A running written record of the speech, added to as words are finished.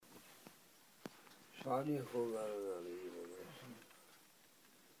salih olanları gibidir.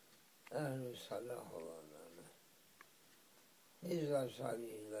 Ehl-i salah olanları. Biz de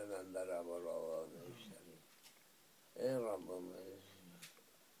salihlerle beraber olanı istedik. Ey Rabbimiz,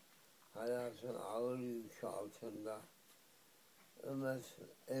 hayatın ağır yükü altında ümmet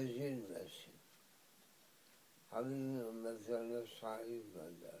ezilmesin. Habibin ümmetlerine sahip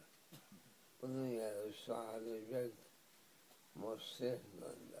gönder. Bu dünyayı ıslah edecek muslih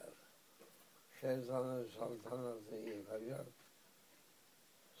gönder. Şeytanın saltanatını yıkacak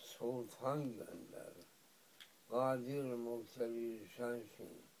sultan gönder. Kadir muhtedir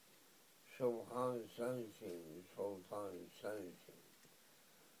sensin. Subhan sensin, sultan sensin.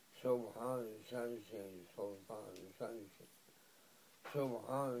 Subhan sensin, sultan sensin.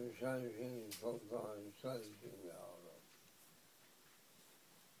 Subhan sensin, sultan sensin ya Rabbi.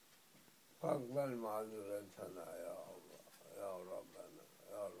 Fakbel mağduretena ya Allah, ya Rabbena,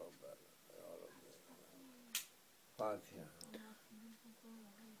 ya Rabbena, ya Rabbena. Fatiha.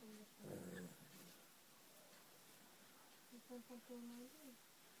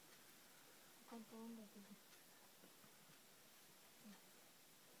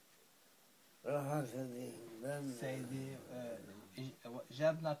 Rahat edeyim ben. سيدي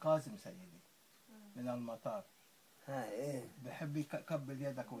جابنا قاسم سيدي من المطار. Ha iyi. بحب يقبل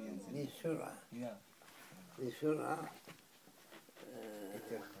يدك وينزل. بسرعة. يا بسرعة.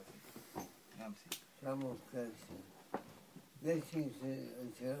 امسي. Çabuk gelsin. Geçin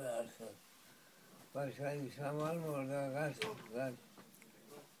içeri artık. Başka insan var mı orada? Kaç.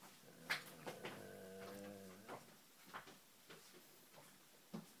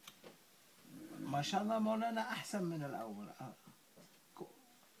 ما شاء الله مولانا احسن من الاول.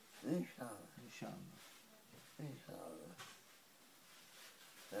 İnşallah. ان شاء الله. İnşallah.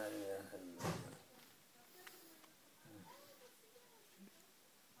 La ilahe illallah.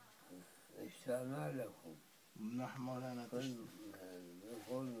 İştana lekum. نحن مولانا بكل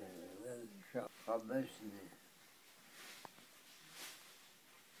قبسني.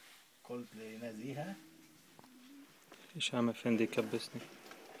 قلت لنزيهة هشام افندي كبسني.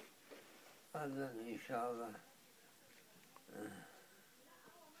 هذا إن شاء الله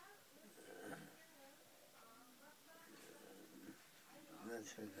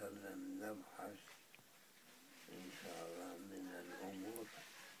نتكلم نبحث إن شاء الله من الأمور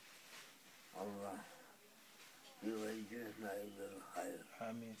الله يوجهنا إلى الخير.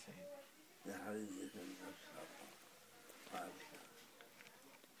 آمين سيدي. لحديث المصطفى فاتحة.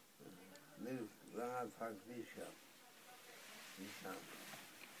 لا تفكر شر إن شاء الله.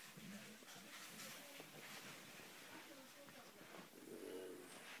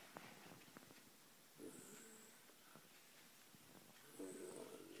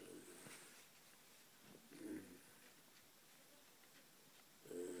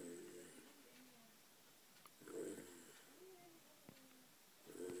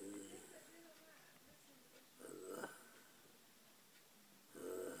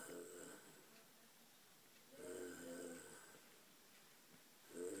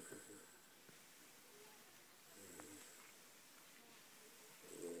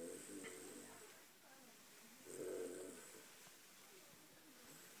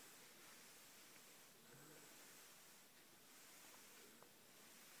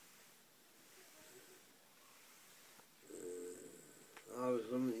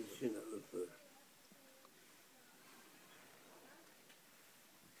 Ağzımın içine öpür.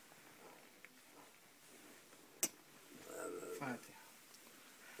 فاتحة.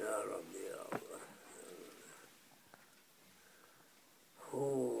 Ya Rabbi ya Allah. Hu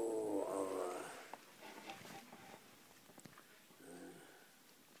Allah.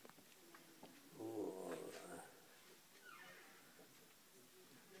 Hu Allah.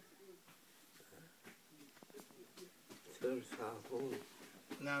 Tırsahu.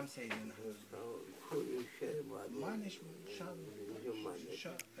 نعم سيدنا. كل شيء ما نشمل ان شاء الله. إن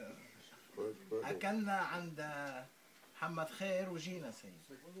شاء الله. الله. اكلنا عند محمد خير وجينا سيدي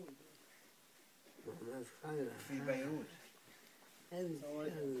محمد خير في بيروت.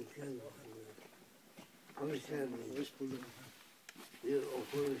 كل شيء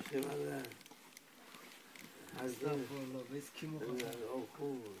يأكل الشمال. Estağfurullah, biz kim okuyacağız?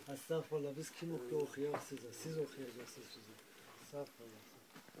 الأكل. Estağfurullah, biz kim okuyor size? Siz okuyacaksınız size. Estağfurullah.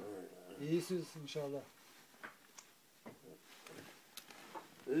 İyisiniz inşallah.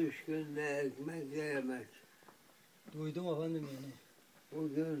 3 günde ekmek yemek. Duydum efendim yani.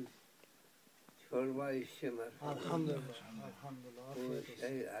 Bugün çorba içemez. Elhamdülillah. Elhamdülillah. Bu Afiyet olsun.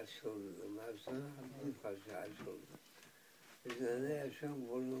 şey açıldı. Mesela bir parça açıldı. Bizde ne yaşam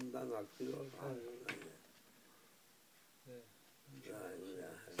burnumdan akıyor. Ağzımdan. Evet. La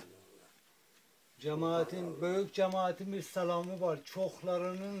ilahe illallah. Cemaatin, büyük cemaatimiz selamı var.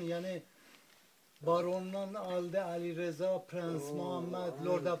 Çoklarının yani Barondan aldı Ali Reza, Prens Muhammed,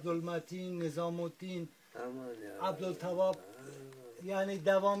 Lord Abdülmetin, Nizamuddin, Aman ya. Abdültevab. Yani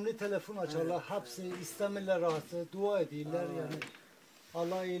devamlı telefon açarlar. Hepsi istemirler rahatı. Dua ediyorlar yani.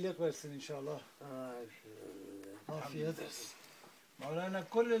 Allah iyilik versin inşallah. Afiyet olsun. مولانا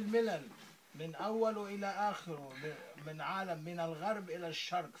كل الملل من أوله إلى آخره من عالم من الغرب إلى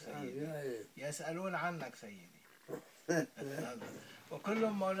الشرق سيدي يسألون عنك سيدي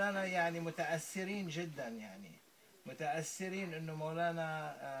وكلهم مولانا يعني متأثرين جدا يعني متأثرين إنه مولانا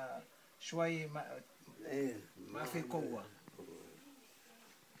شوي ما في قوة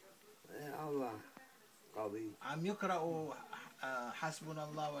الله قوي عم يقرأوا حسبنا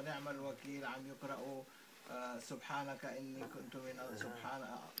الله ونعم الوكيل عم يقرأوا سبحانك إني كنت من سبحان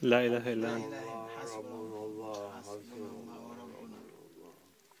لا إله إلا لا أنت إله إلا ربنا الله حسبنا الله وربنا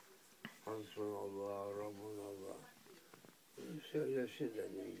حسبنا الله ربنا الله. Söylesinler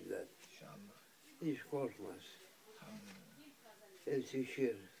millet. İnşallah. Hiç korkmaz.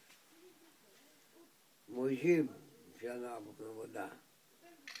 Yetişir. Mucib Cenab-ı Mevla.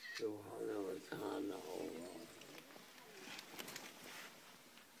 Subhanahu ve Teala Allah.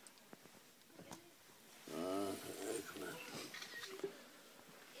 Ekber.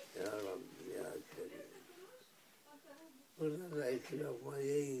 Ya Rabbi ya Kerim. Burada da iki lokma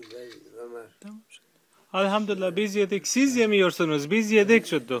yiyin Ömer. Elhamdülillah biz yedik. Siz yemiyorsunuz. Biz yedik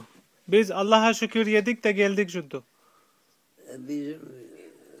şuddu. Biz Allah'a şükür yedik de geldik şuddu. Bizim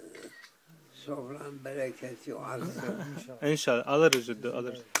sofranın bereketi artsın. İnşallah alırız şuddu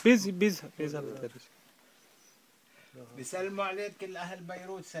alırız. Biz hallederiz. بيسلموا عليك كل أهل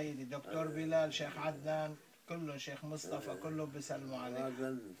بيروت سيدي دكتور بلال شيخ عدنان كلهم شيخ مصطفى كلهم بيسلموا عليك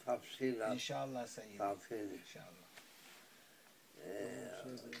Onlardan tafsilat, إن شاء الله سيدي tafsil. إن شاء الله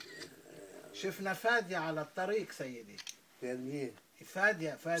شفنا فادية على الطريق سيدي Geldi.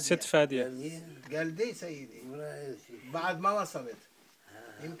 فادية Sit Fadiye. Geldi. قلدي سيدي Buraya بعد ما وصلت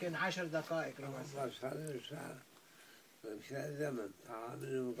يمكن 10 دقائق ربع ساعة başarırsa bir şey demem.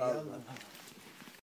 Tahammülüm kalmadı.